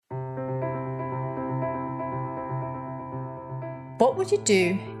What would you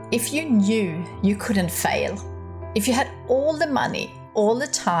do if you knew you couldn't fail? If you had all the money, all the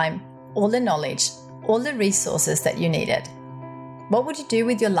time, all the knowledge, all the resources that you needed? What would you do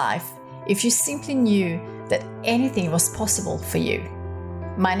with your life if you simply knew that anything was possible for you?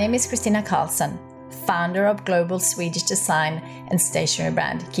 My name is Kristina Karlsson, founder of global Swedish design and stationery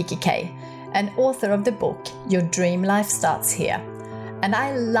brand kikki.K, and author of the book Your Dream Life Starts Here. And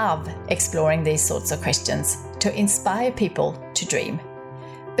I love exploring these sorts of questions to inspire people to dream.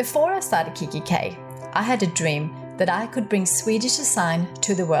 Before I started kikki.K, I had a dream that I could bring Swedish design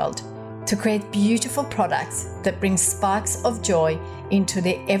to the world, to create beautiful products that bring sparks of joy into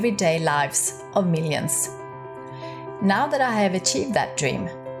the everyday lives of millions. Now that I have achieved that dream,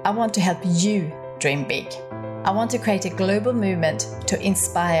 I want to help you dream big. I want to create a global movement to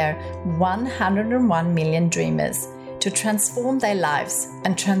inspire 101 million dreamers to transform their lives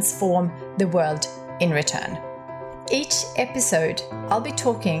and transform the world in return. Each episode, I'll be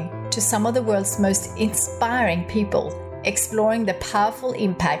talking to some of the world's most inspiring people, exploring the powerful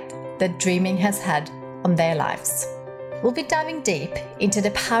impact that dreaming has had on their lives. We'll be diving deep into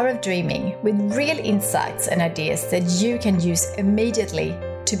the power of dreaming with real insights and ideas that you can use immediately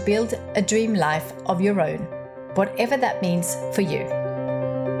to build a dream life of your own, whatever that means for you.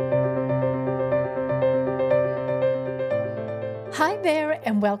 Hi there,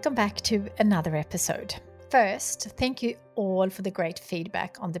 and welcome back to another episode. First, thank you all for the great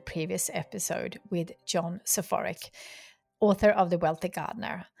feedback on the previous episode with John Soforic, author of The Wealthy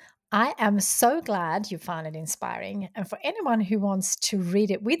Gardener. I am so glad you found it inspiring. And for anyone who wants to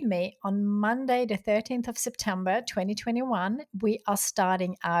read it with me, on Monday, the 13th of September, 2021, we are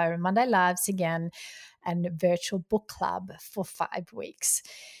starting our Monday Lives again and virtual book club for 5 weeks.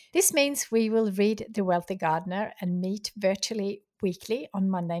 This means we will read The Wealthy Gardener and meet virtually weekly on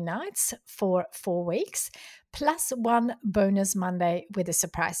Monday nights for 4 weeks, plus one bonus Monday with a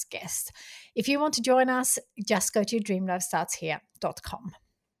surprise guest. If you want to join us, just go to dreamlifestartshere.com.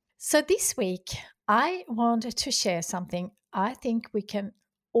 So this week, I wanted to share something I think we can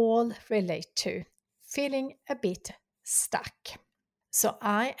all relate to, feeling a bit stuck. So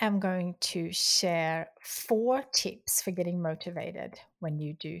I am going to share 4 tips for getting motivated when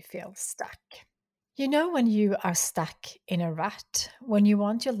you do feel stuck. You know, when you are stuck in a rut, when you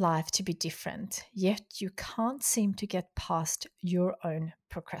want your life to be different, yet you can't seem to get past your own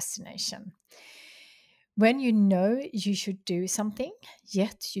procrastination. When you know you should do something,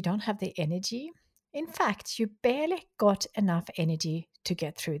 yet you don't have the energy. In fact, you barely got enough energy to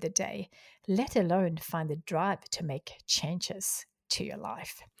get through the day, let alone find the drive to make changes to your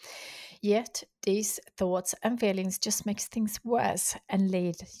life. Yet these thoughts and feelings just makes things worse and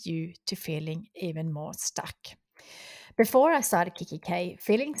lead you to feeling even more stuck. Before I started kikki.K,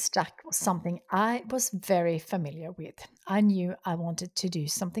 feeling stuck was something I was very familiar with. I knew I wanted to do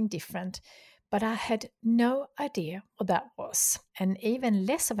something different, but I had no idea what that was, and even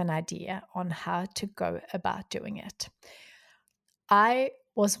less of an idea on how to go about doing it. I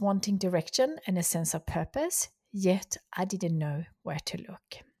was wanting direction and a sense of purpose, yet I didn't know where to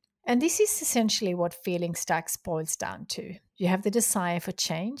look. And this is essentially what feeling stuck boils down to. You have the desire for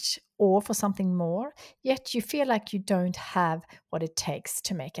change or for something more, yet you feel like you don't have what it takes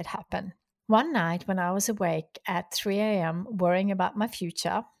to make it happen. One night when I was awake at 3 a.m. worrying about my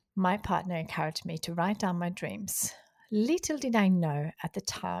future, my partner encouraged me to write down my dreams. Little did I know at the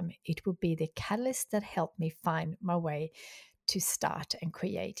time it would be the catalyst that helped me find my way to start and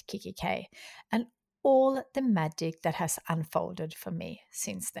create kikki.K, and all the magic that has unfolded for me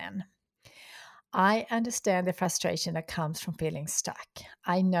since then. I understand the frustration that comes from feeling stuck.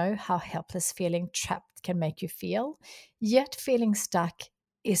 I know how helpless feeling trapped can make you feel, yet feeling stuck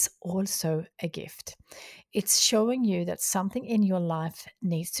is also a gift. It's showing you that something in your life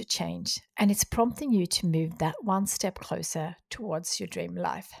needs to change, and it's prompting you to move that one step closer towards your dream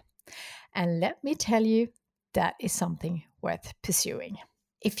life. And let me tell you, that is something worth pursuing.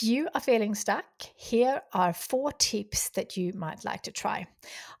 If you are feeling stuck, here are 4 tips that you might like to try.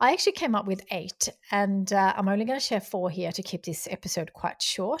 I actually came up with 8, and I'm only going to share 4 here to keep this episode quite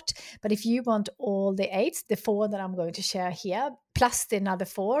short. But if you want all the 8, the 4 that I'm going to share here, plus the another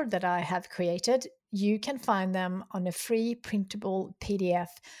 4 that I have created, you can find them on a free printable PDF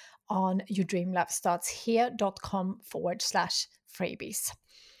on yourdreamlifestartshere.com/freebies.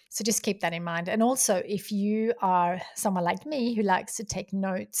 So just keep that in mind. And also, if you are someone like me who likes to take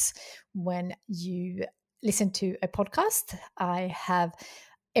notes when you listen to a podcast, I have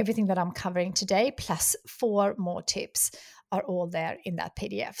everything that I'm covering today, plus 4 more tips are all there in that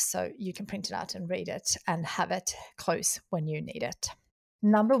PDF. So you can print it out and read it and have it close when you need it.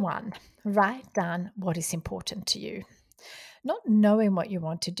 Number 1, write down what is important to you. Not knowing what you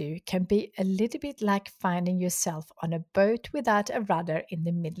want to do can be a little bit like finding yourself on a boat without a rudder in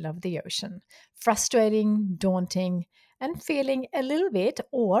the middle of the ocean. Frustrating, daunting, and feeling a little bit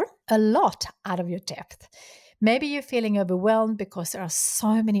or a lot out of your depth. Maybe you're feeling overwhelmed because there are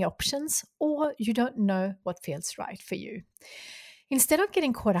so many options, or you don't know what feels right for you. Instead of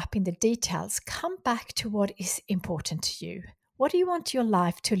getting caught up in the details, come back to what is important to you. What do you want your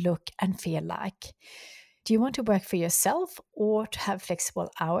life to look and feel like? Do you want to work for yourself or to have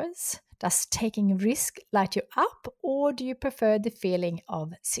flexible hours? Does taking risk light you up, or do you prefer the feeling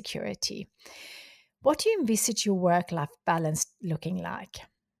of security? What do you envisage your work-life balance looking like?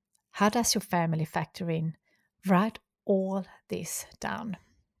 How does your family factor in? Write all this down.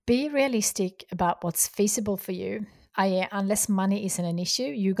 Be realistic about what's feasible for you. I.e., unless money isn't an issue,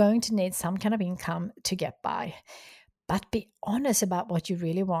 you're going to need some kind of income to get by. But be honest about what you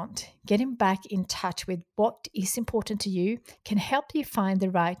really want. Getting back in touch with what is important to you can help you find the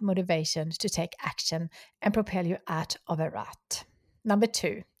right motivation to take action and propel you out of a rut. Number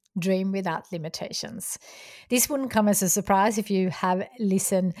 2, dream without limitations. This wouldn't come as a surprise if you have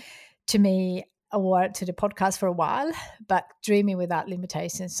listened to me or to the podcast for a while, but dreaming without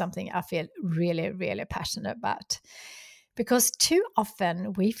limitations is something I feel really, really passionate about. Because too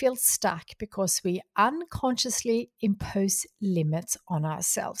often we feel stuck because we unconsciously impose limits on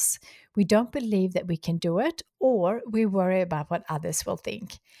ourselves. We don't believe that we can do it, or we worry about what others will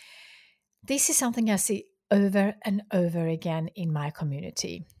think. This is something I see over and over again in my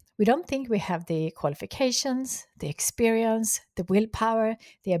community. We don't think we have the qualifications, the experience, the willpower,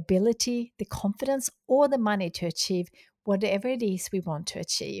 the ability, the confidence, or the money to achieve whatever it is we want to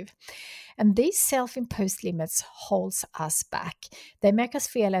achieve. And these self-imposed limits holds us back. They make us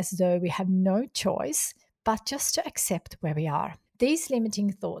feel as though we have no choice but just to accept where we are. These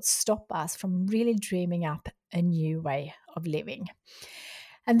limiting thoughts stop us from really dreaming up a new way of living.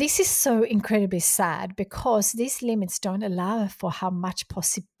 And this is so incredibly sad because these limits don't allow for how much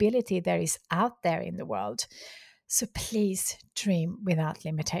possibility there is out there in the world. So please dream without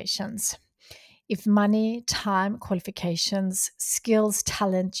limitations. If money, time, qualifications, skills,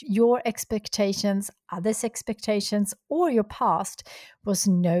 talent, your expectations, others' expectations, or your past was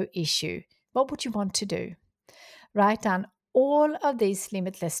no issue, what would you want to do? Write down all of these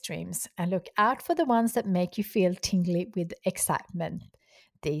limitless dreams and look out for the ones that make you feel tingly with excitement.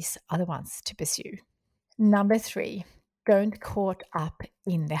 These are the ones to pursue. Number 3, don't caught up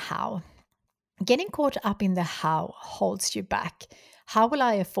in the how. Getting caught up in the how holds you back. How will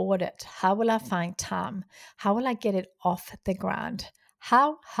I afford it? How will I find time? How will I get it off the ground?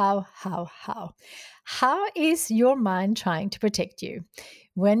 How? How is your mind trying to protect you?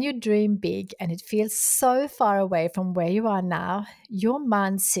 When you dream big and it feels so far away from where you are now, your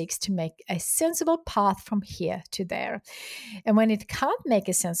mind seeks to make a sensible path from here to there. And when it can't make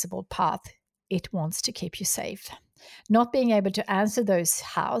a sensible path, it wants to keep you safe. Not being able to answer those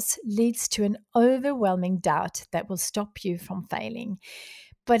hows leads to an overwhelming doubt that will stop you from failing.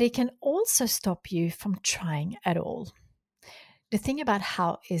 But it can also stop you from trying at all. The thing about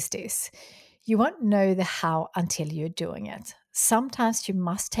how is this: you won't know the how until you're doing it. Sometimes you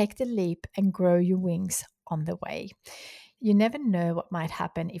must take the leap and grow your wings on the way. You never know what might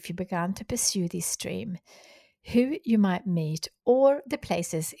happen if you began to pursue this dream, who you might meet, or the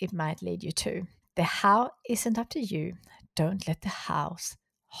places it might lead you to. The how isn't up to you. Don't let the hows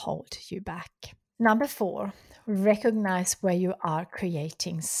hold you back. Number 4, recognize where you are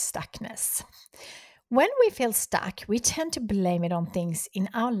creating stuckness. When we feel stuck, we tend to blame it on things in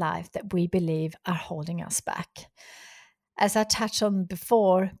our life that we believe are holding us back. As I touched on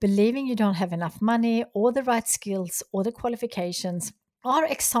before, believing you don't have enough money or the right skills or the qualifications are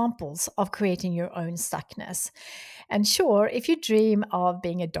examples of creating your own stuckness. And sure, if you dream of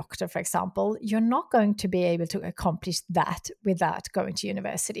being a doctor, for example, you're not going to be able to accomplish that without going to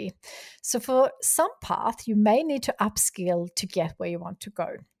university. So for some path, you may need to upskill to get where you want to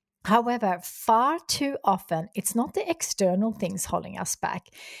go. However, far too often, it's not the external things holding us back.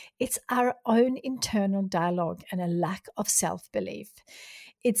 It's our own internal dialogue and a lack of self-belief.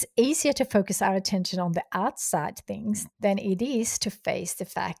 It's easier to focus our attention on the outside things than it is to face the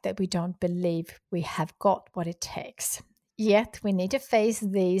fact that we don't believe we have got what it takes. Yet we need to face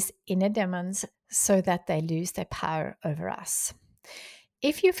these inner demons so that they lose their power over us.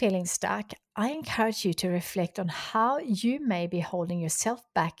 If you're feeling stuck, I encourage you to reflect on how you may be holding yourself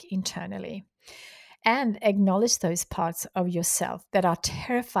back internally and acknowledge those parts of yourself that are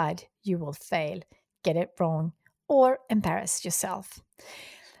terrified you will fail, get it wrong, or embarrass yourself.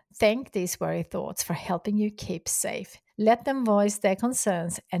 Thank these worry thoughts for helping you keep safe. Let them voice their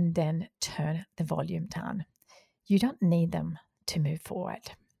concerns and then turn the volume down. You don't need them to move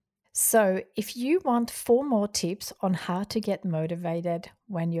forward. So if you want 4 more tips on how to get motivated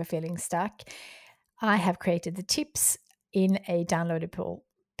when you're feeling stuck, I have created the tips in a downloadable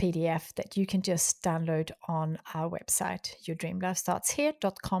PDF that you can just download on our website,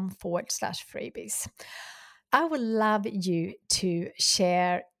 yourdreamlifestartshere.com/freebies. I would love you to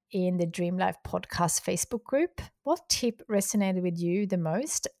share in the Dream Life Podcast Facebook group what tip resonated with you the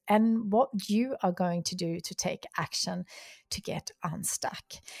most and what you are going to do to take action to get unstuck.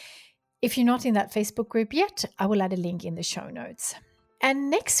 If you're not in that Facebook group yet, I will add a link in the show notes. And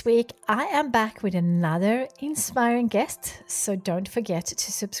next week, I am back with another inspiring guest, so don't forget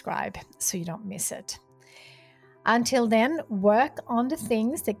to subscribe so you don't miss it. Until then, work on the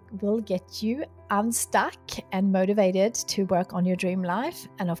things that will get you unstuck and motivated to work on your dream life.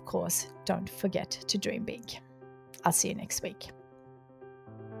 And of course, don't forget to dream big. I'll see you next week.